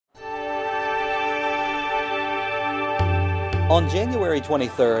On January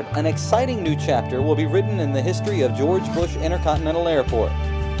 23rd, an exciting new chapter will be written in the history of George Bush Intercontinental Airport,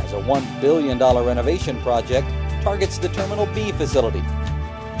 as a $1 billion renovation project targets the Terminal B facility.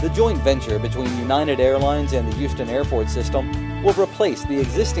 The joint venture between United Airlines and the Houston Airport system will replace the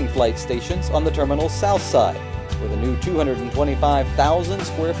existing flight stations on the terminal's south side with a new 225,000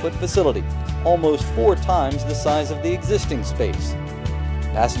 square foot facility, almost 4 times the size of the existing space.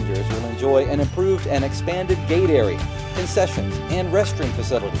 Passengers will enjoy an improved and expanded gate area, concessions, and restroom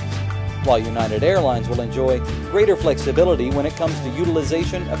facilities, while United Airlines will enjoy greater flexibility when it comes to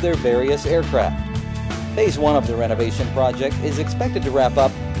utilization of their various aircraft. Phase 1 of the renovation project is expected to wrap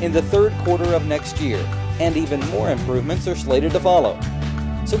up in the 3rd quarter of next year, and even more improvements are slated to follow.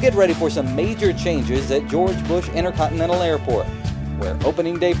 So get ready for some major changes at George Bush Intercontinental Airport, where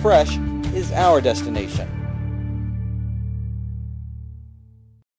opening day fresh is our destination.